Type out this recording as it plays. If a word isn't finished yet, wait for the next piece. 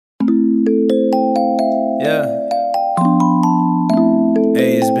Yeah.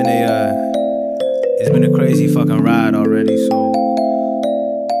 Hey, it's been a crazy fucking ride already, so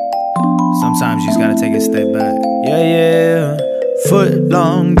sometimes you just gotta take a step back. Yeah. Foot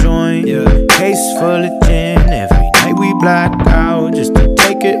long joint, yeah. Case full of gin. Every night we black out just to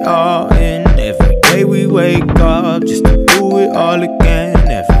take it all in. Every day we wake up just to do it all again.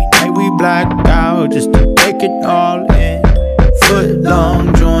 Every night we black out just to take it all in. Foot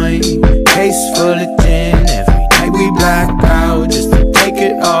long joint, case full of gin. Every night we black out just to take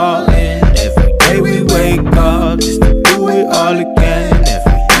it all in. Every day we wake up just to do it all again.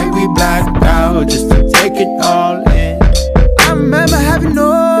 Every night we black out just to take it all in. I remember having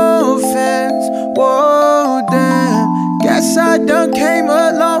no friends. Whoa, damn. Guess I done came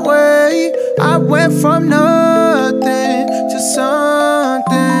a long way. I went from nothing to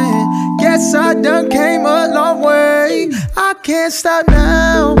something. Guess I done came a long way. I can't stop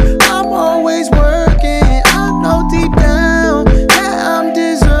now. I'm always working. I know deep down that I'm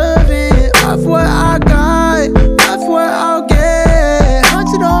deserving of what I got, of what I'll get.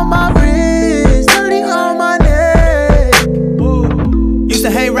 100 on my wrist, 30 on my neck. Used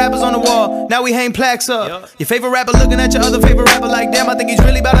to hang rappers on the wall, now we hang plaques up. Your favorite rapper looking at your other favorite rapper like, damn, I think he's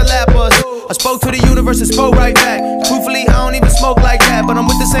really about to lap us. I spoke to the universe and spoke right back. Truthfully, I don't even smoke like that, but I'm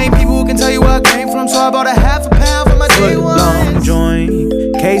with the same people who can tell you where I came from, so I bought a half a pound for my day one. Long joint,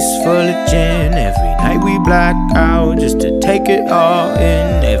 case full of gin. Every night we black out just to take it all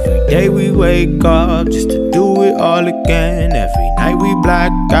in. Every day we wake up just to do it all again. Every night we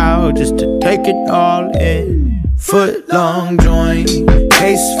black out just to take it all in. Foot long joint,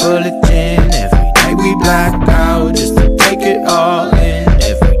 case full of gin. Every night we black out just to take it all in.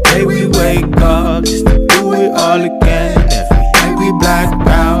 Every day we wake up just to do it all again. Every night we black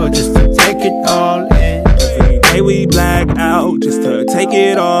out just to take it all in. Every day we black out just to take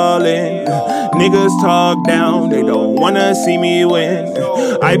it all in. Niggas talk down, they don't wanna see me win.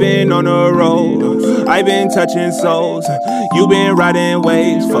 I been on the road, I been touching souls. You been riding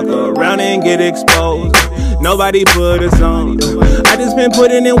waves, fuck around and get exposed. Nobody put us on. I just been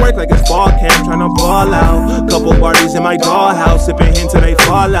putting in work like it's fall camp, tryna ball out. Couple parties in my dollhouse, sipping hin till they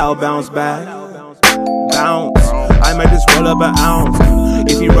fall out. Bounce back, bounce. I might just roll up an ounce.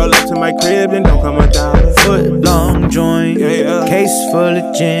 If you roll up to my crib, then don't come without it. Foot long joint, case full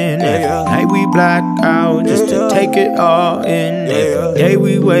of gin. Every night we black out just to take it all in. Every day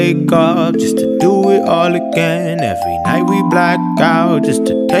we wake up just to do it all again. Every night we black out just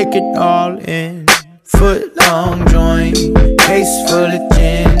to take it all in. Foot long joint, case full of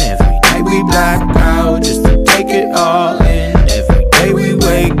gin.